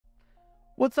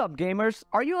What's up, gamers?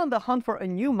 Are you on the hunt for a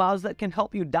new mouse that can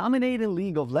help you dominate in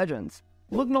League of Legends?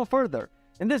 Look no further.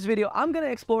 In this video, I'm going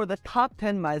to explore the top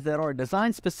 10 mice that are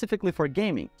designed specifically for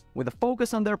gaming, with a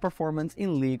focus on their performance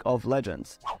in League of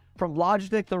Legends. From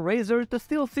Logitech to Razer to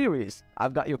SteelSeries,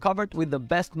 I've got you covered with the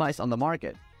best mice on the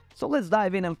market. So let's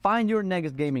dive in and find your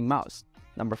next gaming mouse.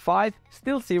 Number 5.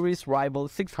 SteelSeries Rival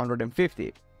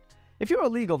 650. If you're a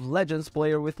League of Legends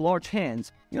player with large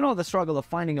hands, you know the struggle of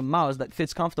finding a mouse that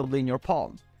fits comfortably in your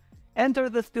palm. Enter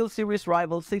the SteelSeries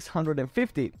Rival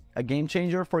 650, a game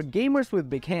changer for gamers with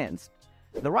big hands.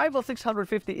 The Rival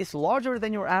 650 is larger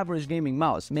than your average gaming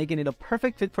mouse, making it a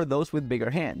perfect fit for those with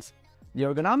bigger hands. The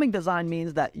ergonomic design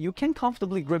means that you can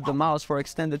comfortably grip the mouse for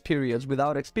extended periods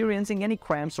without experiencing any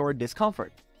cramps or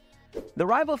discomfort. The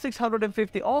Rival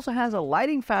 650 also has a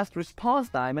lightning-fast response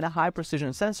time and a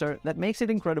high-precision sensor that makes it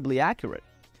incredibly accurate.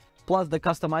 Plus, the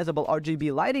customizable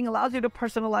RGB lighting allows you to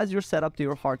personalize your setup to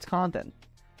your heart's content.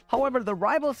 However, the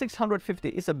Rival 650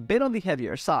 is a bit on the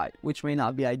heavier side, which may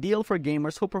not be ideal for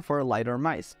gamers who prefer lighter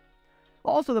mice.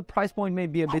 Also, the price point may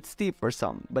be a bit steep for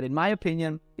some, but in my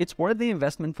opinion, it's worth the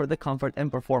investment for the comfort and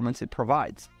performance it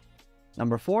provides.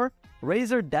 Number 4.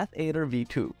 Razer DeathAder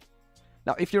V2.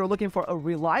 Now, if you're looking for a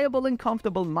reliable and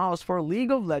comfortable mouse for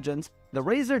League of Legends, the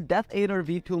Razer DeathAder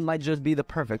V2 might just be the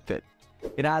perfect fit.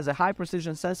 It has a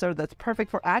high-precision sensor that's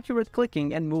perfect for accurate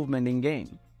clicking and movement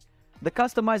in-game. The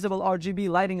customizable RGB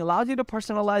lighting allows you to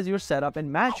personalize your setup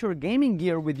and match your gaming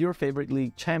gear with your favorite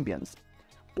League champions.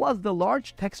 Plus, the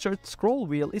large textured scroll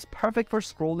wheel is perfect for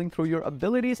scrolling through your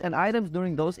abilities and items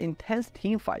during those intense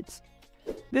teamfights.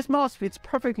 This mouse fits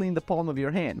perfectly in the palm of your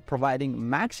hand, providing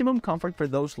maximum comfort for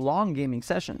those long gaming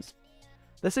sessions.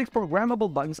 The 6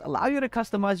 programmable buttons allow you to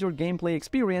customize your gameplay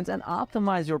experience and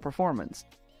optimize your performance.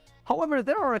 However,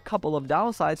 there are a couple of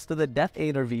downsides to the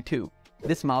DeathAder V2.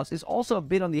 This mouse is also a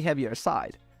bit on the heavier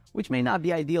side, which may not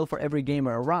be ideal for every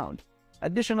gamer around.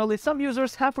 Additionally, some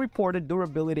users have reported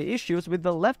durability issues with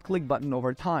the left-click button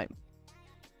over time.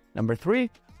 Number 3.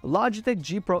 Logitech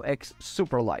G Pro X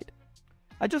Superlight.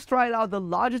 I just tried out the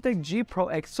Logitech G Pro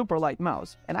X Superlight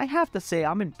mouse, and I have to say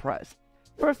I'm impressed.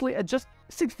 Firstly, at just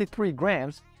 63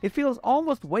 grams, it feels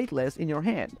almost weightless in your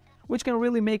hand, which can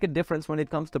really make a difference when it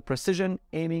comes to precision,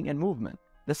 aiming, and movement.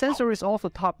 The sensor is also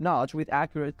top-notch with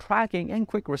accurate tracking and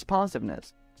quick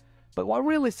responsiveness. But what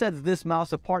really sets this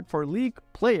mouse apart for League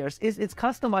players is its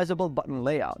customizable button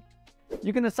layout.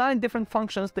 You can assign different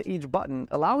functions to each button,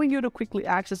 allowing you to quickly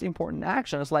access important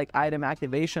actions like item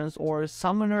activations or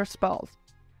summoner spells.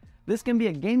 This can be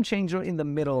a game changer in the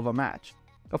middle of a match.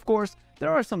 Of course,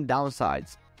 there are some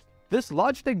downsides. This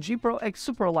Logitech G Pro X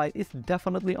Superlight is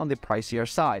definitely on the pricier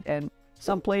side, and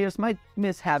some players might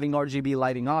miss having RGB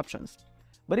lighting options.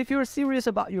 But if you're serious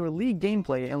about your League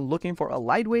gameplay and looking for a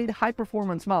lightweight,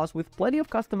 high-performance mouse with plenty of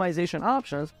customization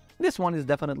options, this one is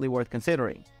definitely worth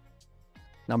considering.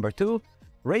 Number 2.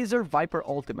 Razer Viper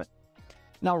Ultimate.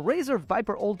 Now, Razer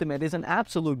Viper Ultimate is an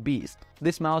absolute beast.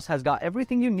 This mouse has got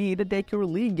everything you need to take your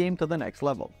League game to the next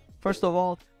level. First of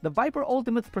all, the Viper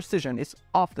Ultimate's precision is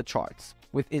off the charts.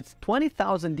 With its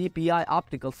 20,000 dpi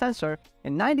optical sensor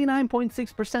and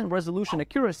 99.6% resolution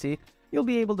accuracy, you'll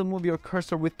be able to move your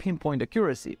cursor with pinpoint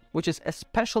accuracy, which is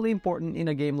especially important in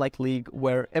a game like League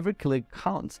where every click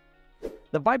counts.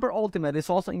 The Viper Ultimate is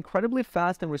also incredibly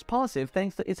fast and responsive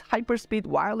thanks to its hyperspeed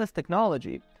wireless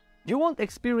technology. You won't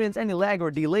experience any lag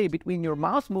or delay between your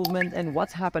mouse movement and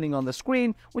what's happening on the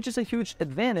screen, which is a huge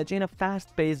advantage in a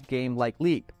fast-paced game like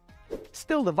League.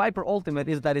 Still, the Viper Ultimate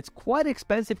is that it's quite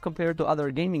expensive compared to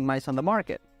other gaming mice on the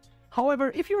market.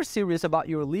 However, if you're serious about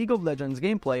your League of Legends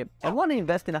gameplay and want to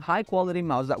invest in a high-quality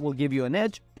mouse that will give you an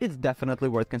edge, it's definitely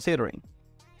worth considering.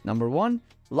 Number 1.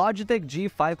 Logitech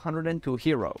G502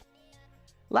 Hero.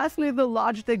 Lastly, the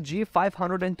Logitech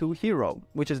G502 Hero,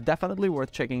 which is definitely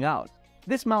worth checking out.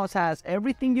 This mouse has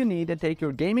everything you need to take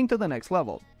your gaming to the next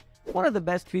level. One of the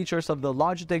best features of the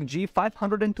Logitech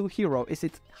G502 Hero is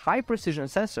its high-precision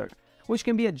sensor, which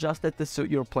can be adjusted to suit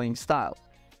your playing style.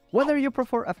 Whether you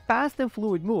prefer a fast and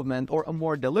fluid movement or a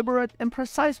more deliberate and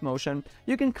precise motion,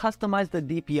 you can customize the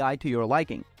DPI to your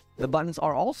liking. The buttons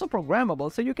are also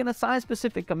programmable, so you can assign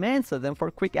specific commands to them for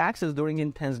quick access during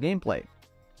intense gameplay.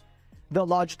 The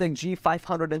Logitech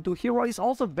G502 Hero is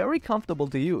also very comfortable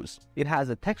to use. It has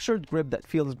a textured grip that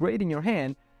feels great in your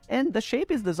hand, and the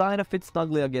shape is designed to fit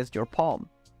snugly against your palm.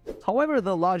 However,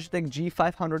 the Logitech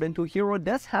G502 Hero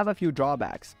does have a few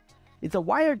drawbacks. It's a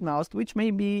wired mouse, which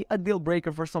may be a deal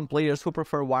breaker for some players who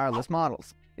prefer wireless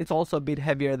models. It's also a bit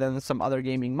heavier than some other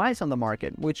gaming mice on the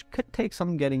market, which could take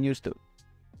some getting used to.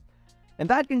 And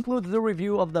that concludes the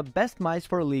review of the best mice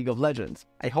for League of Legends.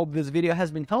 I hope this video has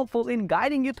been helpful in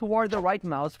guiding you toward the right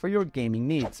mouse for your gaming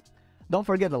needs. Don't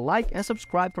forget to like and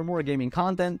subscribe for more gaming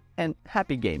content, and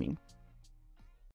happy gaming!